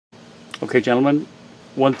Okay gentlemen,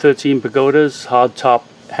 113 Pagoda's hardtop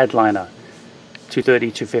headliner,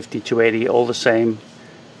 230, 250, 280, all the same.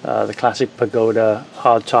 The classic Pagoda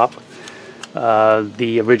hardtop.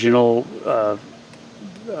 The original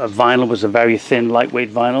vinyl was a very thin,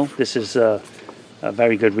 lightweight vinyl. This is a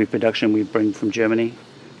very good reproduction we bring from Germany.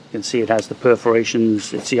 You can see it has the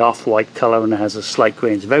perforations, it's the off-white color, and it has a slight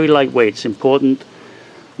grain. It's very lightweight. It's important.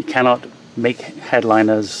 You cannot make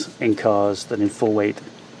headliners in cars that in full weight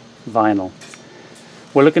vinyl.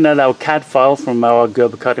 We're looking at our CAD file from our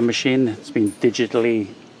Gerber cutting machine. It's been digitally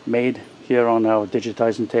made here on our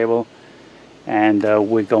digitizing table, and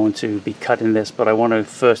we're going to be cutting this, but I want to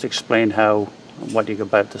first explain what you're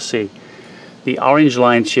about to see. The orange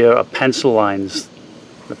lines here are pencil lines.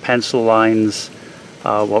 The pencil lines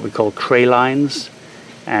are what we call cray lines,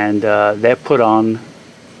 and they're put on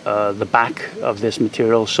the back of this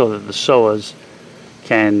material so that the sewers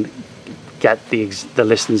can get the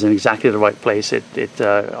listings in exactly the right place.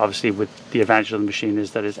 Obviously, with the advantage of the machine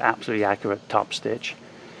is that it's absolutely accurate top stitch.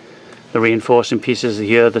 The reinforcing pieces are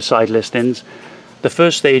here, the side listings. The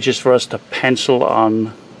first stage is for us to pencil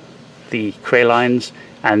on the cray lines,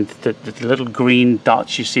 and the little green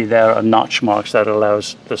dots you see there are notch marks that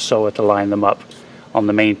allows the sewer to line them up on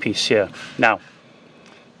the main piece here. Now,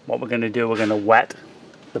 what we're going to do, we're going to wet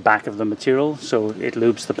the back of the material so it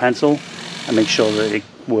lubes the pencil and make sure that it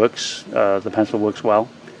works, the pencil works well.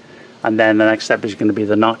 And then the next step is going to be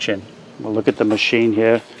the notching. We'll look at the machine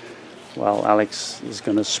here. Well, Alex is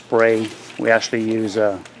going to spray. We actually use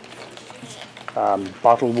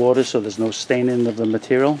bottled water so there's no staining of the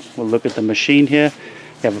material. We'll look at the machine here.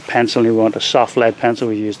 We have a pencil, and we want a soft lead pencil.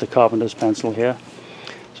 We use the carpenter's pencil here.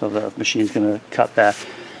 So the machine's going to cut that.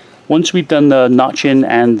 Once we've done the notching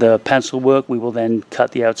and the pencil work, we will then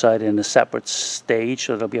cut the outside in a separate stage,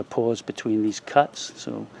 so there'll be a pause between these cuts.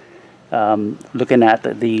 So looking at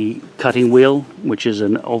the cutting wheel, which is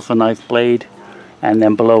an Ulfa knife blade, and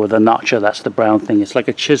then below the notcher, that's the brown thing. It's like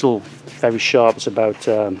a chisel, very sharp. It's about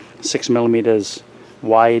 6 millimeters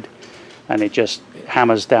wide, and it just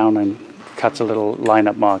hammers down and cuts a little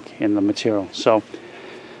line-up mark in the material. So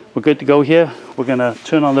we're good to go here. We're going to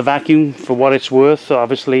turn on the vacuum for what it's worth. So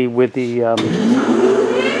obviously, with the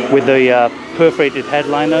perforated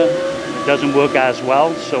headliner, it doesn't work as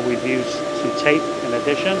well. So we've used some tape in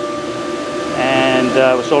addition,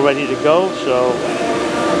 and it's all ready to go. So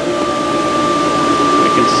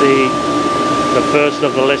you can see the first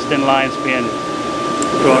of the listing lines being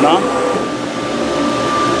thrown on.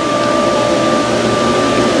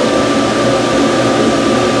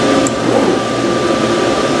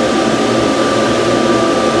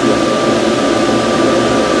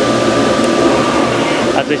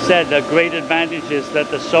 As I said, the great advantage is that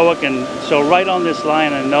the sewer can sew right on this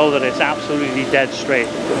line and know that it's absolutely dead straight.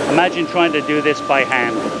 Imagine trying to do this by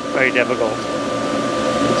hand. Very difficult.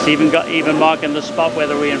 It's even marking the spot where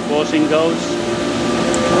the reinforcing goes.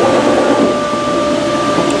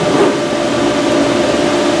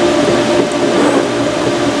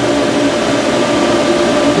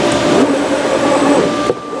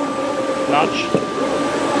 Notch.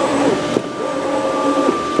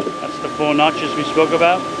 That's the 4 notches we spoke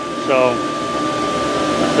about. So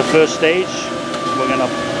that's the first stage. We're going to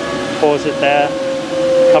pause it there,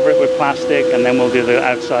 cover it with plastic, and then we'll do the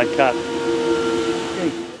outside cut.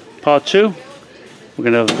 Part 2,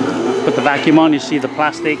 we're going to put the vacuum on. You see the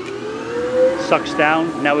plastic sucks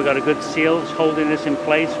down. Now we've got a good seal. It's holding this in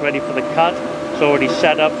place, ready for the cut. It's already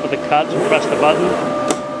set up for the cut. So press the button.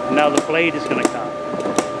 And now the blade is going to cut.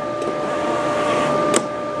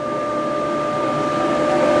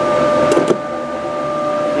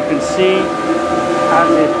 You can see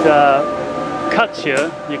as it cuts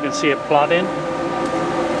here, you can see it plotting.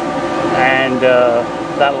 And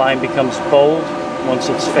that line becomes bold once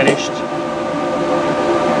it's finished.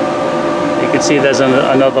 You can see there's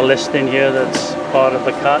another listing here that's part of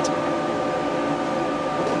the cut.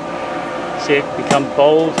 See it become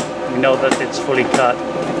bold, we know that it's fully cut.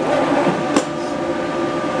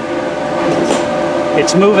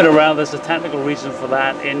 It's moving around, there's a technical reason for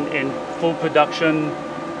that. In full production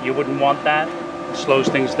you wouldn't want that, it slows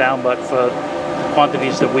things down, but for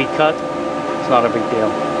quantities that we cut, it's not a big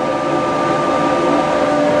deal.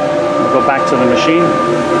 Go back to the machine.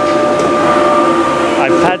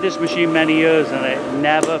 I've had this machine many years and it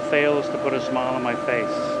never fails to put a smile on my face.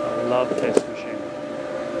 I love this machine.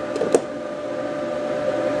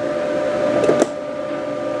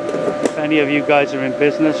 If any of you guys are in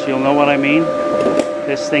business, you'll know what I mean.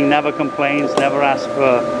 This thing never complains, never asks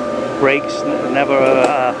for breaks, never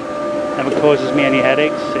causes me any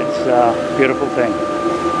headaches. It's a beautiful thing.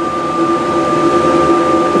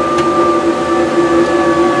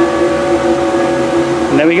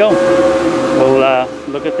 there we go. We'll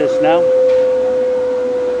look at this now.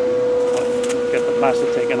 Get the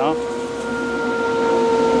plastic taken off.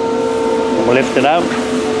 We'll lift it out.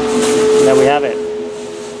 And there we have it.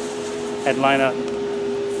 Headliner.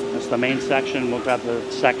 That's the main section. We'll grab the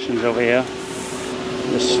sections over here.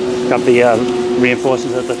 Just got the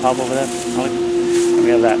reinforcements at the top over there. And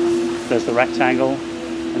we have that. There's the rectangle,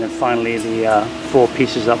 and then finally the 4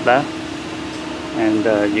 pieces up there. And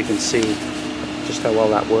you can see just how well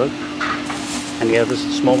that worked. And the other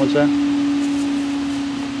small ones there.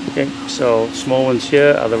 Okay, so small ones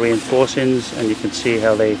here are the reinforcings, and you can see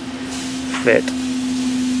how they fit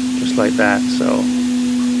just like that. So,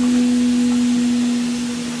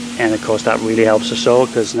 and of course that really helps the sew,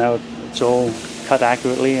 because now it's all cut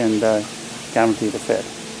accurately and guaranteed to fit.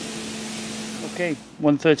 Okay,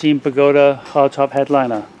 113 Pagoda hardtop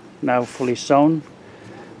headliner now fully sewn.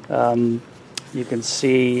 You can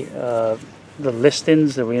see the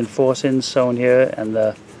listings, the reinforcings sewn here, and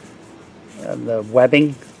the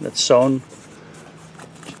webbing that's sewn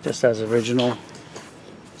just as original.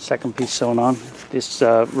 Second piece sewn on. This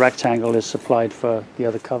rectangle is supplied for the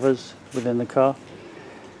other covers within the car,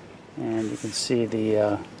 and you can see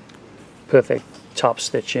the perfect top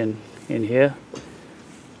stitch in here,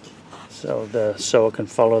 so the sewer can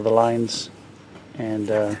follow the lines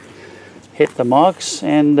and hit the marks,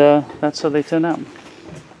 and that's how they turn out.